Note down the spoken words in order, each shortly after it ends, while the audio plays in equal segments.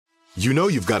You know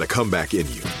you've got a comeback in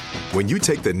you. When you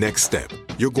take the next step,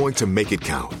 you're going to make it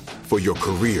count. For your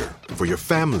career, for your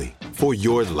family, for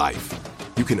your life.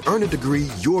 You can earn a degree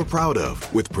you're proud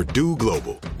of with Purdue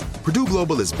Global. Purdue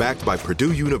Global is backed by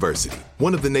Purdue University,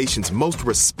 one of the nation's most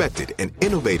respected and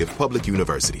innovative public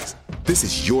universities. This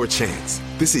is your chance.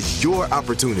 This is your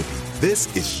opportunity.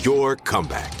 This is your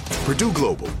comeback. Purdue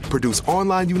Global, Purdue's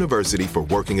online university for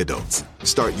working adults.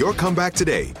 Start your comeback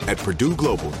today at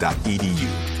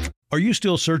purdueglobal.edu. Are you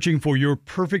still searching for your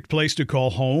perfect place to call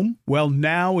home? Well,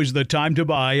 now is the time to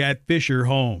buy at Fisher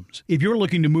Homes. If you're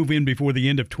looking to move in before the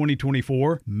end of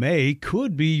 2024, May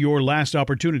could be your last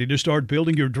opportunity to start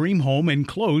building your dream home and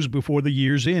close before the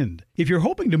year's end. If you're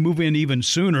hoping to move in even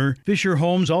sooner, Fisher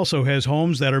Homes also has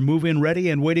homes that are move-in ready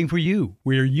and waiting for you,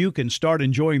 where you can start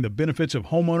enjoying the benefits of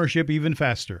homeownership even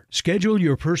faster. Schedule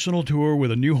your personal tour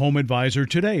with a new home advisor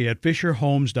today at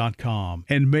FisherHomes.com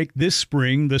and make this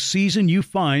spring the season you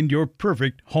find your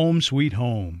perfect home sweet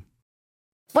home.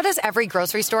 What does every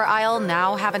grocery store aisle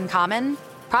now have in common?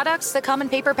 Products that come in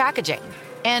paper packaging.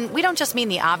 And we don't just mean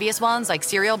the obvious ones like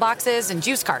cereal boxes and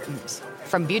juice cartons.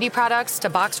 From beauty products to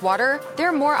boxed water, there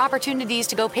are more opportunities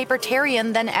to go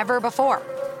papertarian than ever before.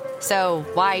 So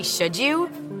why should you?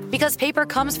 Because paper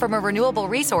comes from a renewable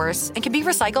resource and can be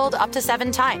recycled up to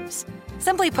 7 times.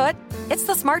 Simply put, it's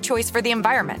the smart choice for the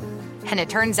environment. And it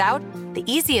turns out, the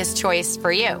easiest choice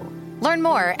for you. Learn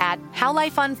more at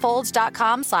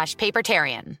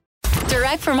howlifeunfolds.com/papertarian.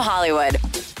 Direct from Hollywood.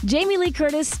 Jamie Lee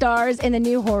Curtis stars in the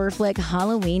new horror flick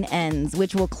Halloween Ends,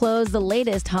 which will close the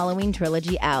latest Halloween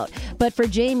trilogy out. But for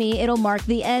Jamie, it'll mark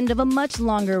the end of a much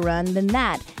longer run than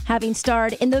that, having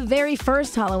starred in the very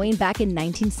first Halloween back in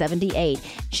 1978.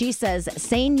 She says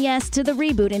saying yes to the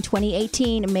reboot in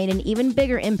 2018 made an even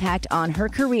bigger impact on her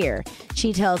career.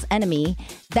 She tells Enemy,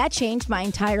 "That changed my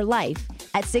entire life.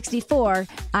 At 64,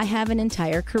 I have an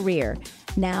entire career.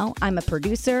 Now, I'm a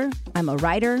producer, I'm a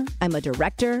writer, I'm a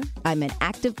director, I'm an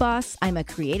active boss, I'm a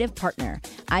creative partner.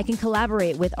 I can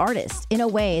collaborate with artists in a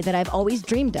way that I've always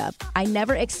dreamed of. I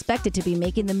never expected to be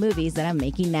making the movies that I'm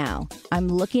making now. I'm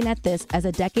looking at this as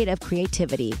a decade of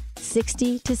creativity,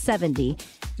 60 to 70,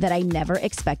 that I never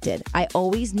expected. I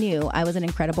always knew I was an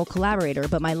incredible collaborator,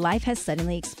 but my life has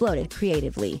suddenly exploded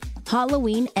creatively."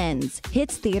 Halloween Ends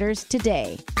hits theaters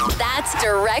today. That's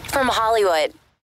Direct from Hollywood.